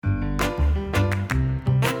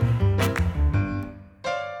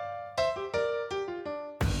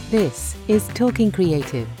This is Talking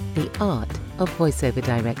Creative, the art of voiceover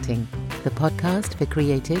directing, the podcast for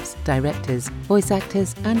creatives, directors, voice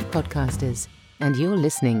actors, and podcasters. And you're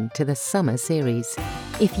listening to the summer series.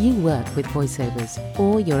 If you work with voiceovers,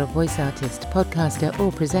 or you're a voice artist, podcaster,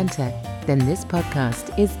 or presenter, then this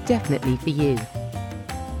podcast is definitely for you.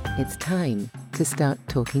 It's time to start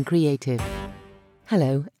talking creative.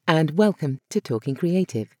 Hello, and welcome to Talking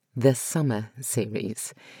Creative, the summer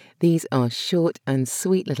series. These are short and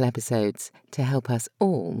sweet little episodes to help us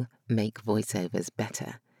all make voiceovers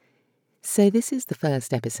better. So this is the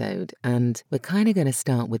first episode, and we're kind of going to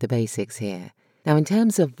start with the basics here. Now, in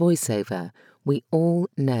terms of voiceover, we all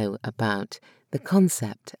know about the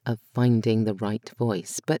concept of finding the right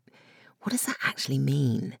voice, but what does that actually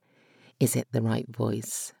mean? Is it the right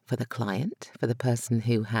voice for the client, for the person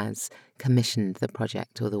who has commissioned the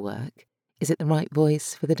project or the work? Is it the right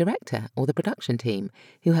voice for the director or the production team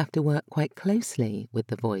who have to work quite closely with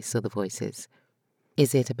the voice or the voices?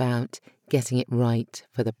 Is it about getting it right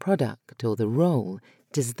for the product or the role?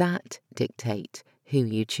 Does that dictate who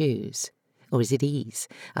you choose? Or is it ease?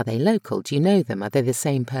 Are they local? Do you know them? Are they the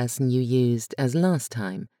same person you used as last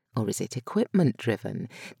time? Or is it equipment driven?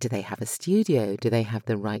 Do they have a studio? Do they have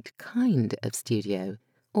the right kind of studio?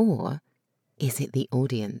 Or is it the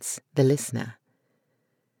audience, the listener?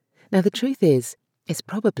 Now, the truth is, it's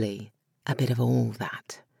probably a bit of all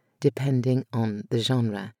that, depending on the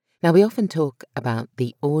genre. Now, we often talk about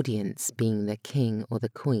the audience being the king or the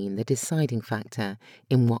queen, the deciding factor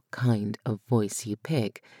in what kind of voice you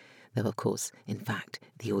pick. Though, of course, in fact,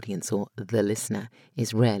 the audience or the listener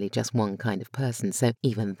is rarely just one kind of person, so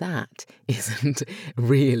even that isn't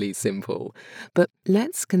really simple. But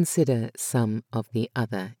let's consider some of the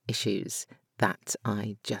other issues that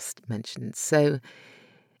I just mentioned. So,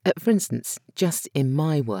 for instance, just in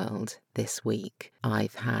my world this week,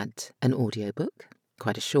 I've had an audiobook,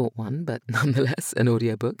 quite a short one, but nonetheless an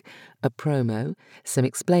audiobook, a promo, some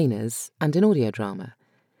explainers, and an audio drama.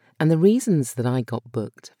 And the reasons that I got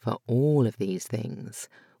booked for all of these things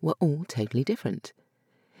were all totally different.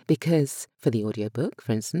 Because for the audiobook,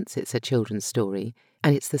 for instance, it's a children's story,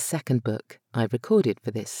 and it's the second book I've recorded for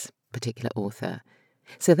this particular author.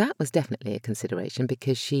 So that was definitely a consideration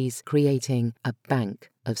because she's creating a bank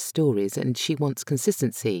of stories and she wants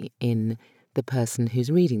consistency in the person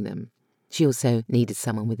who's reading them. She also needed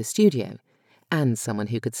someone with a studio and someone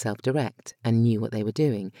who could self-direct and knew what they were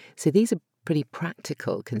doing. So these are pretty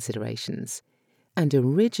practical considerations. And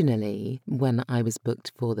originally, when I was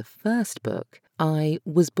booked for the first book, I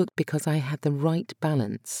was booked because I had the right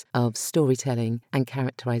balance of storytelling and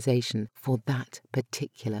characterization for that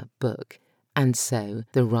particular book, and so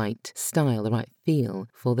the right style, the right feel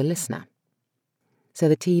for the listener. So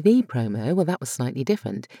the TV promo, well, that was slightly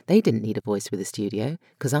different. They didn't need a voice with a studio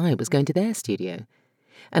because I was going to their studio.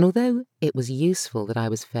 And although it was useful that I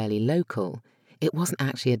was fairly local, it wasn't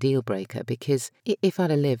actually a deal breaker because if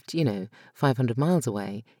I'd have lived, 500 miles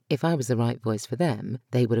away, if I was the right voice for them,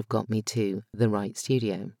 they would have got me to the right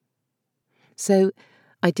studio. So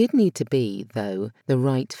I did need to be, though, the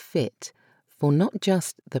right fit for not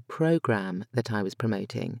just the program that I was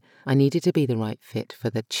promoting. I needed to be the right fit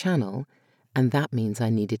for the channel, and that means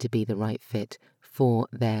I needed to be the right fit for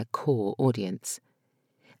their core audience.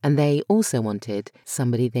 And they also wanted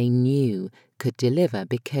somebody they knew could deliver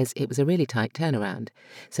because it was a really tight turnaround.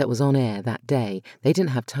 So it was on air that day. They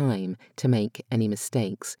didn't have time to make any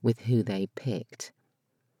mistakes with who they picked.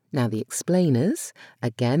 Now, the explainers,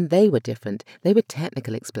 again, they were different. They were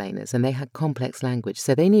technical explainers and they had complex language.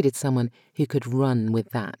 So they needed someone who could run with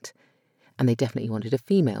that. And they definitely wanted a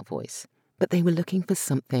female voice. But they were looking for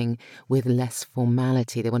something with less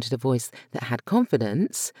formality. They wanted a voice that had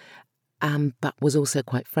confidence, but was also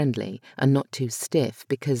quite friendly and not too stiff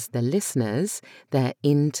because the listeners, their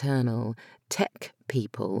internal tech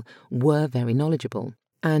people, were very knowledgeable.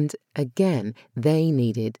 And again, they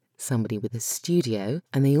needed somebody with a studio,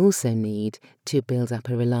 and they also need to build up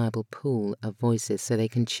a reliable pool of voices so they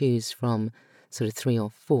can choose from sort of 3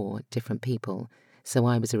 or 4 different people. So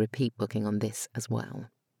I was a repeat booking on this as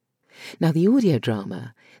well. Now, the audio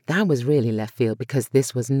drama, that was really left field because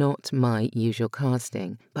this was not my usual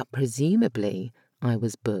casting, but presumably I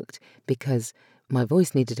was booked because my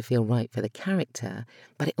voice needed to feel right for the character,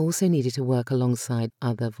 but it also needed to work alongside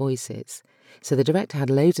other voices. So the director had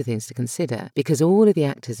loads of things to consider because all of the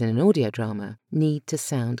actors in an audio drama need to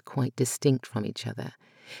sound quite distinct from each other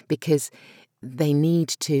because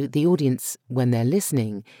the audience, when they're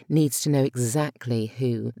listening, needs to know exactly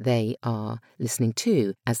who they are listening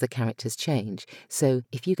to as the characters change. So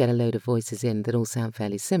if you get a load of voices in that all sound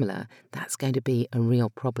fairly similar, that's going to be a real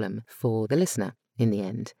problem for the listener in the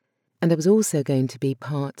end. And I was also going to be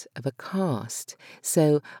part of a cast.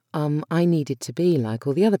 So I needed to be like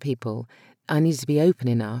all the other people. I needed to be open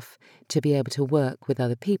enough to be able to work with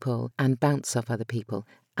other people and bounce off other people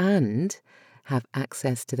and have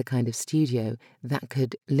access to the kind of studio that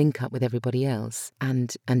could link up with everybody else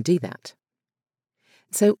and do that.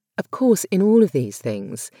 So, of course, in all of these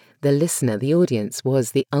things, the listener, the audience,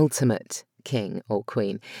 was the ultimate king or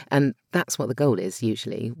queen. And that's what the goal is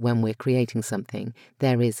usually when we're creating something.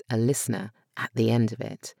 There is a listener at the end of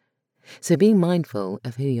it. So being mindful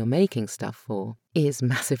of who you're making stuff for is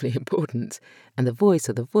massively important. And the voice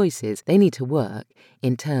or the voices, they need to work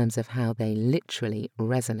in terms of how they literally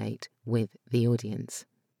resonate with the audience.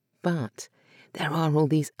 But there are all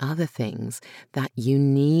these other things that you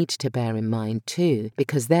need to bear in mind too,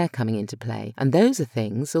 because they're coming into play. And those are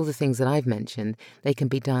things, all the things that I've mentioned, they can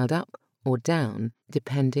be dialed up or down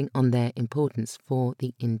depending on their importance for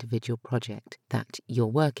the individual project that you're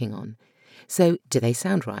working on. So, do they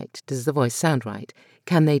sound right? Does the voice sound right?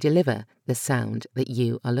 Can they deliver the sound that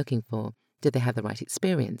you are looking for? Do they have the right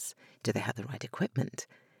experience? Do they have the right equipment?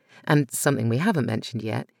 And something we haven't mentioned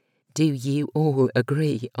yet, do you all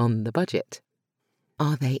agree on the budget?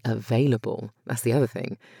 Are they available? That's the other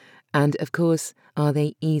thing. And, of course, are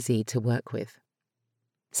they easy to work with?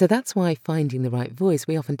 So that's why finding the right voice,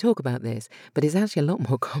 we often talk about this, but it's actually a lot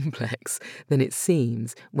more complex than it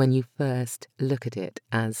seems when you first look at it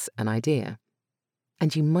as an idea.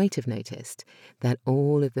 And you might have noticed that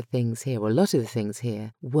all of the things here, or a lot of the things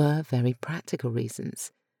here, were very practical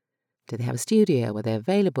reasons. Do they have a studio? Are they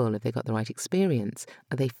available? Have they got the right experience?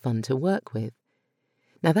 Are they fun to work with?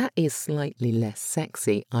 Now that is slightly less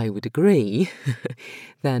sexy, I would agree,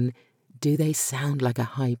 than do they sound like a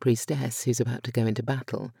high priestess who's about to go into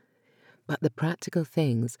battle? But the practical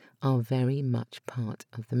things are very much part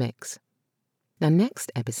of the mix. Now,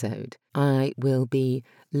 next episode, I will be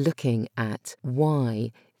looking at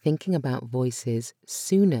why thinking about voices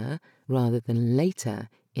sooner rather than later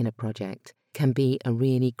in a project can be a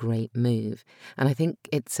really great move. And I think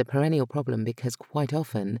it's a perennial problem because quite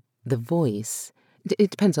often the voice,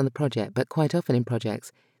 it depends on the project, but quite often in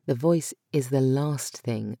projects, the voice is the last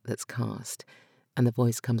thing that's cast, and the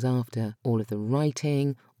voice comes after all of the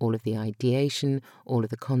writing, all of the ideation, all of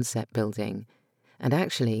the concept building. And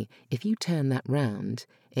actually, if you turn that round,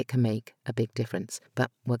 it can make a big difference. But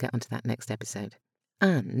we'll get onto that next episode.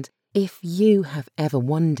 And if you have ever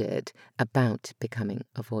wondered about becoming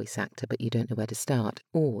a voice actor, but you don't know where to start,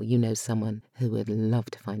 or you know someone who would love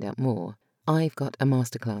to find out more, I've got a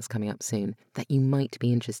masterclass coming up soon that you might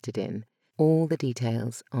be interested in. All the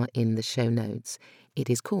details are in the show notes. It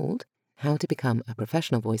is called How to Become a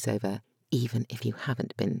Professional Voiceover, even if you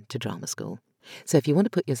haven't been to drama school. So if you want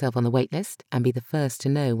to put yourself on the wait list and be the first to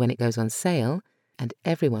know when it goes on sale, and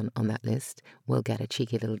everyone on that list will get a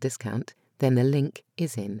cheeky little discount, then the link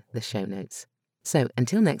is in the show notes. So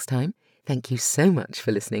until next time, thank you so much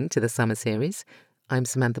for listening to the Summer Series. I'm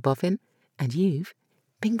Samantha Boffin, and you've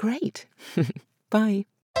been great. Bye.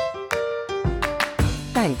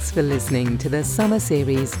 Thanks for listening to the Summer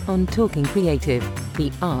Series on Talking Creative,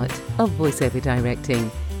 the art of voiceover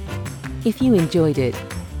directing. If you enjoyed it,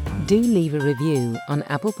 do leave a review on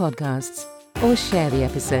Apple Podcasts or share the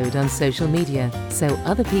episode on social media so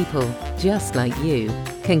other people just like you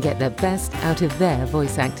can get the best out of their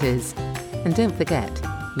voice actors. And don't forget,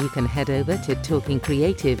 you can head over to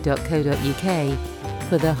talkingcreative.co.uk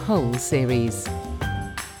for the whole series.